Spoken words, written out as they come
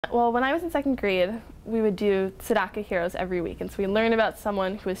Well, when I was in second grade, we would do Tzedakah Heroes every week, and so we learned about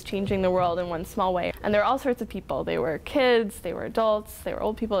someone who was changing the world in one small way. And there were all sorts of people. They were kids, they were adults, they were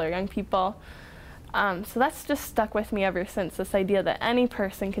old people, they were young people. So that's just stuck with me ever since, this idea that any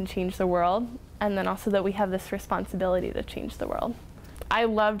person can change the world, and then also that we have this responsibility to change the world. I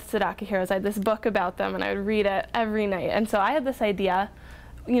loved Tzedakah Heroes. I had this book about them, and I would read it every night. And so I had this idea,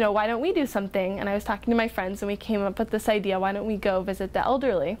 why don't we do something? And I was talking to my friends, and we came up with this idea, why don't we go visit the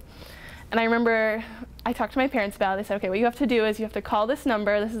elderly? And I remember I talked to my parents about it. They said, okay, what you have to do is you have to call this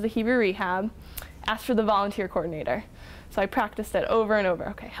number, this is the Hebrew Rehab, ask for the volunteer coordinator. So I practiced it over and over.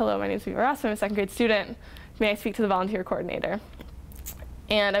 Okay, hello, my name is Aviva Rosman, I'm a second grade student. May I speak to the volunteer coordinator?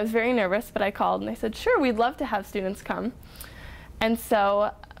 And I was very nervous, but I called and they said, sure, we'd love to have students come. And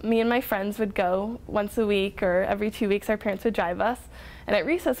so me and my friends would go once a week, or every 2 weeks our parents would drive us. And at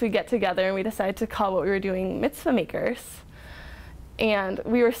recess we'd get together and we decided to call what we were doing Mitzvah Makers. And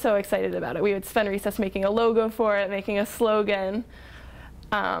we were so excited about it. We would spend recess making a logo for it, making a slogan.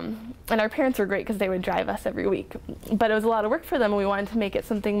 And our parents were great because they would drive us every week. But it was a lot of work for them, and we wanted to make it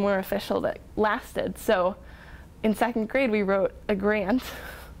something more official that lasted. So in second grade we wrote a grant.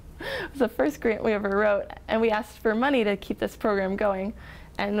 It was the first grant we ever wrote, and we asked for money to keep this program going.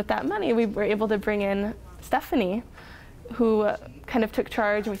 And with that money we were able to bring in Stephanie, who kind of took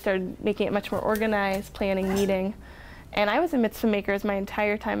charge, and we started making it much more organized, planning, meeting. And I was in Mitzvah Makers my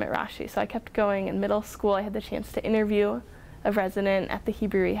entire time at Rashi, so I kept going. In middle school I had the chance to interview a resident at the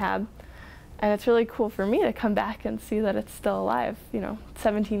Hebrew Rehab, and it's really cool for me to come back and see that it's still alive,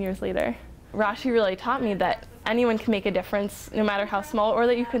 17 years later. Rashi really taught me that anyone can make a difference, no matter how small, or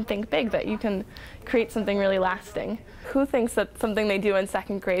that you can think big, that you can create something really lasting. Who thinks that something they do in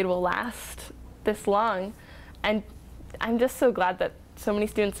second grade will last this long? And I'm just so glad that so many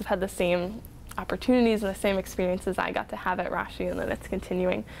students have had the same opportunities and the same experiences I got to have at Rashi, and that it's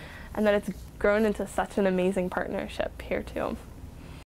continuing, and that it's grown into such an amazing partnership here too.